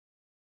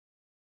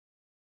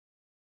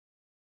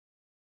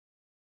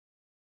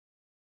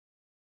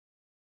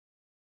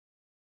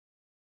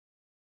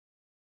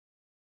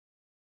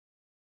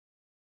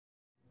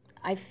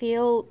I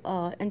feel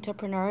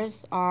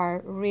entrepreneurs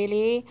are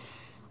really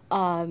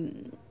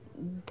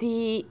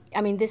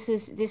this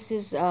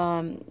is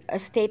a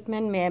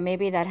statement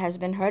maybe that has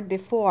been heard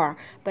before,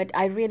 but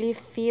I really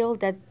feel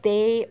that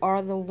they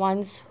are the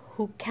ones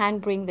who can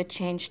bring the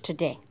change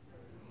today.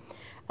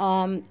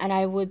 And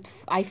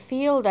I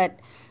feel that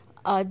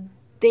uh,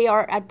 they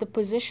are at the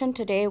position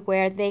today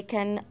where they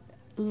can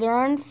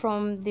learn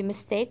from the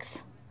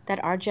mistakes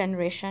that our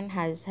generation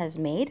has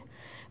made,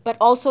 but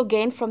also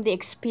gain from the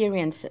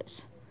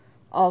experiences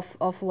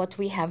of what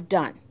we have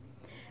done.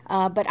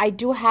 But I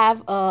do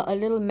have a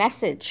little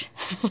message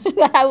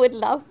that I would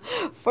love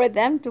for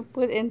them to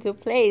put into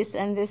place.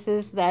 And this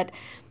is that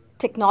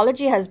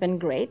technology has been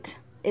great.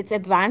 It's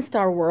advanced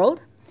our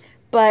world.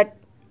 But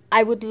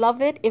I would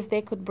love it if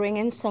they could bring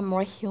in some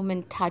more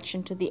human touch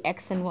into the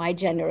X and Y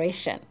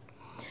generation.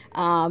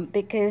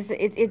 Because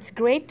it's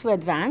great to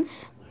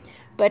advance.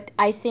 But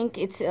I think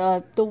it's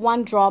the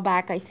one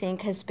drawback, I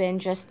think, has been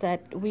just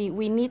that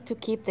we need to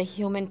keep the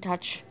human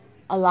touch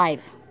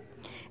alive.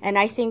 And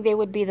I think they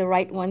would be the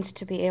right ones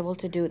to be able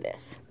to do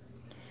this.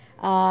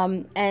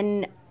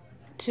 And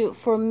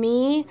for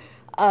me,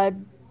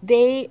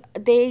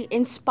 they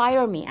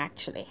inspire me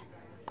actually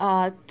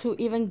to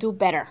even do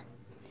better.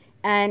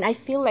 And I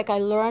feel like I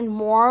learn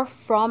more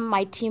from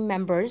my team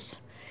members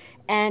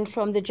and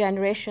from the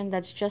generation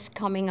that's just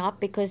coming up,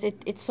 because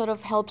it sort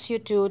of helps you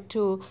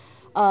to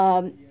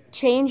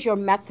change your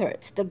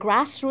methods. The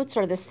grassroots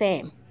are the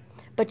same,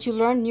 but you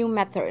learn new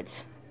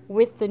methods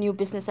with the new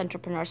business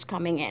entrepreneurs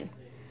coming in.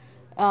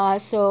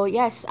 So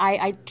yes,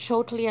 I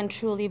totally and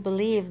truly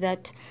believe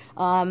that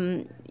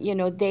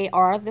they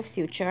are the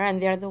future,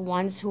 and they're the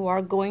ones who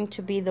are going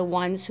to be the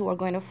ones who are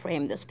going to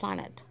frame this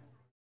planet.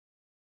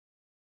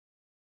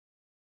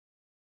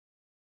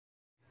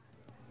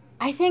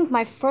 I think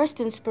my first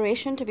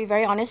inspiration, to be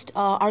very honest,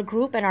 our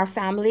group and our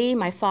family,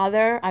 my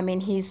father, I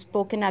mean, he's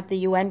spoken at the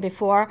UN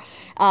before.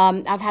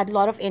 I've had a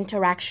lot of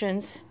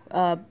interactions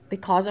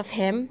because of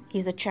him.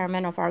 He's the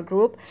chairman of our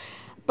group.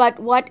 But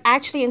what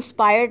actually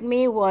inspired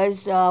me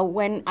was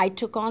when I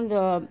took on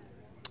the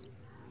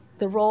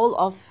role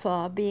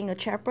of being a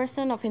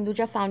chairperson of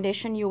Hinduja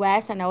Foundation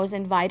US, and I was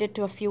invited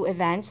to a few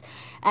events.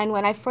 And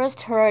when I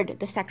first heard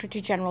the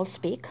Secretary General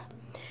speak,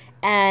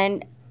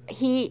 and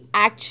he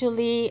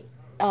actually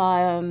he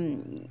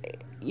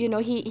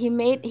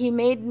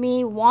made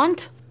me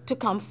want to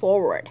come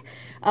forward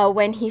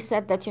when he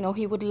said that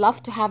he would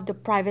love to have the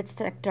private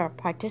sector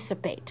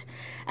participate,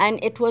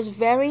 and it was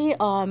very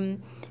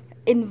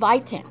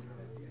inviting.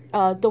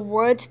 The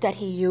words that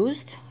he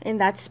used in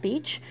that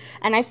speech,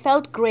 and I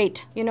felt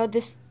great.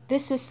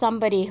 This is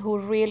somebody who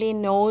really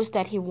knows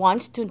that he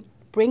wants to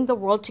bring the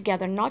world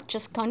together, not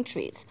just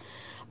countries,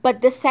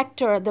 but the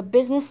sector, the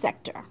business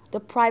sector, the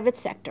private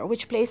sector,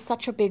 which plays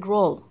such a big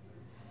role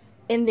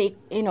in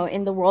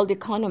the world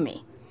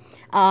economy.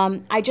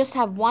 I just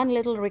have one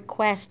little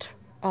request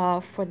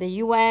for the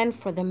UN,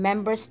 for the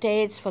member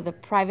states, for the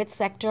private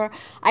sector.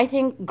 I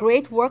think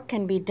great work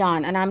can be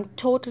done, and I'm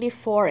totally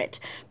for it.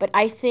 But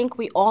I think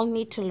we all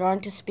need to learn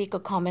to speak a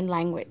common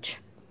language.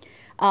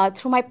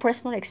 Through my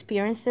personal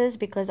experiences,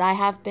 because I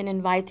have been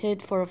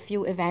invited for a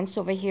few events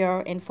over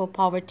here, Info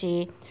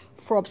Poverty,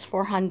 Forbes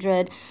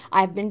 400,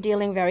 I've been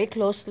dealing very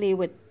closely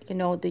with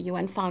the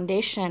UN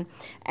Foundation.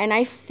 And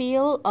I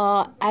feel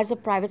as a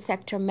private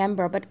sector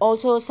member, but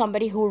also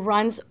somebody who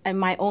runs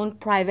my own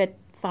private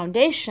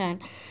foundation,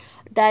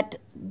 that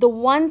the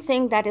one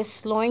thing that is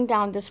slowing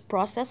down this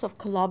process of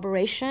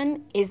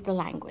collaboration is the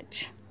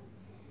language.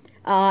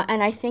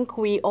 And I think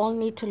we all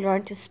need to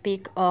learn to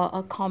speak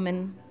a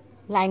common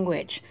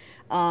language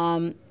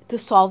to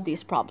solve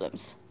these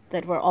problems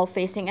that we're all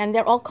facing, and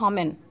they're all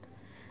common.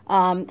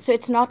 So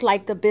it's not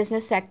like the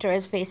business sector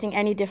is facing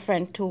any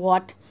different to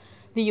what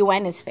the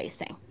UN is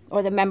facing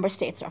or the member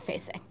states are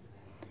facing.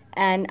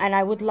 And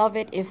I would love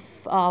it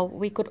if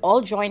we could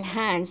all join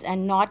hands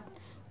and not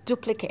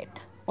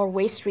duplicate or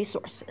waste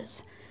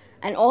resources.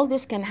 And all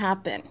this can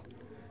happen.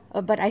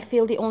 But I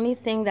feel the only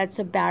thing that's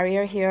a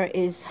barrier here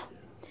is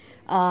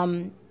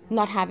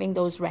not having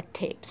those red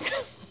tapes.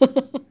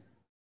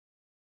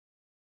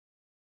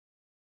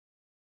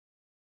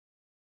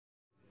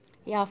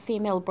 Yeah,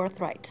 female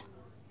birthright.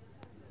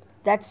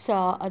 That's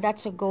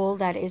a goal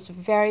that is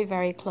very,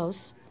 very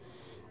close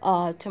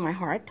to my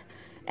heart,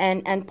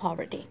 and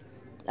poverty.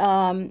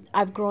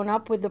 I've grown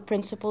up with the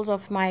principles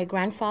of my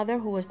grandfather,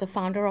 who was the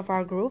founder of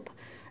our group,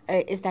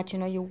 is that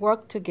you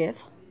work to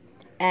give.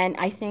 And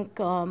I think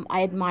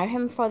I admire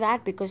him for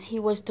that, because he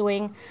was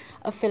doing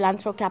a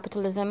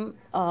philanthrocapitalism,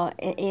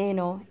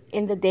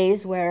 in the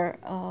days where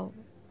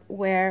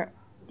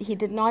he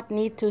did not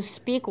need to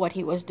speak what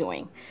he was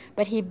doing,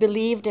 but he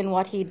believed in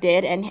what he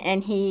did,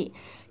 and he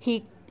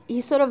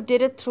sort of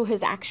did it through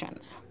his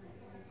actions.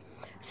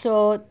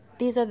 So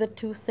these are the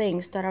two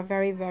things that are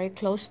very, very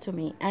close to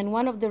me. And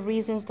one of the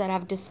reasons that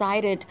I've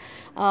decided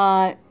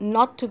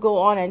not to go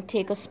on and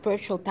take a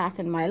spiritual path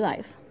in my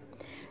life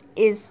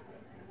is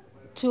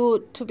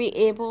to be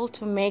able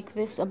to make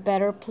this a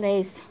better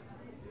place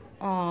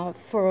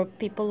for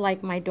people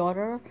like my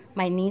daughter,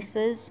 my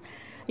nieces,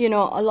 you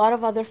know, a lot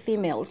of other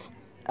females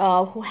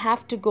who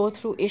have to go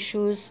through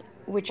issues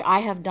which I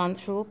have done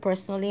through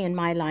personally in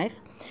my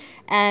life.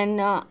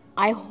 And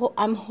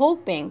I'm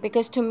hoping,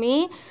 because to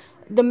me,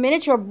 the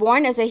minute you're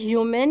born as a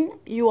human,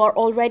 you are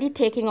already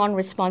taking on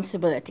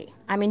responsibility.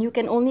 I mean, you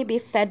can only be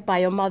fed by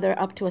your mother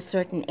up to a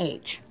certain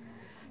age.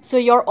 So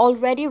you're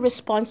already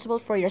responsible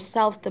for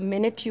yourself the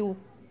minute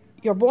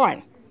you're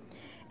born.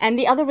 And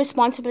the other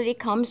responsibility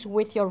comes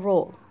with your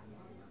role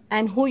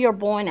and who you're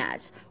born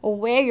as, or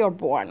where you're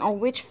born, or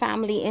which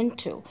family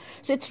into.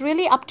 So it's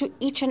really up to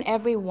each and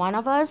every one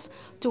of us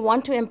to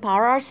want to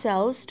empower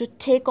ourselves to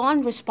take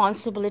on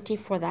responsibility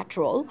for that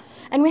role.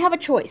 And we have a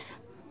choice.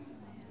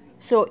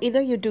 So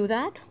either you do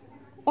that,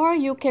 or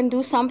you can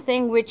do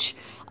something which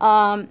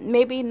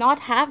maybe not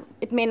have,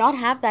 it may not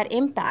have that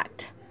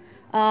impact,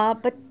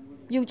 but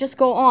you just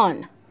go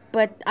on.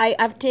 But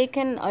I've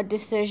taken a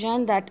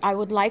decision that I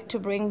would like to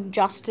bring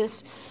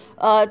justice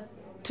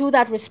to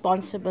that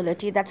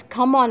responsibility that's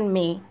come on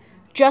me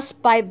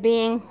just by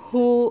being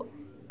who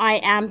I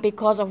am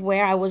because of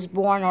where I was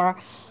born or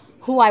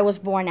who I was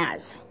born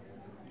as.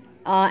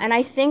 And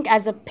I think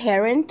as a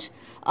parent,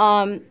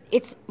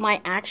 it's my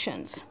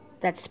actions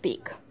that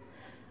speak.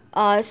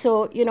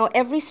 So, you know,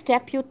 every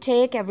step you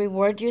take, every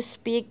word you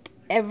speak,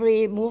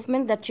 every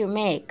movement that you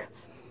make,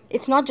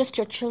 it's not just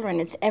your children,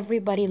 it's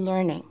everybody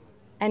learning.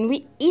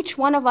 And each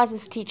one of us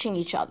is teaching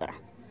each other.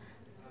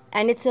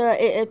 And it's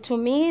to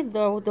me,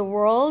 the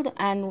world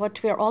and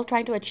what we're all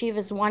trying to achieve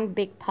is one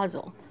big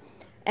puzzle.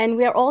 And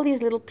we're all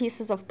these little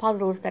pieces of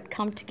puzzles that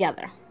come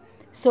together.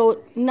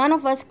 So none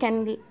of us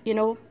can, you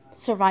know,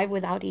 survive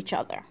without each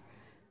other.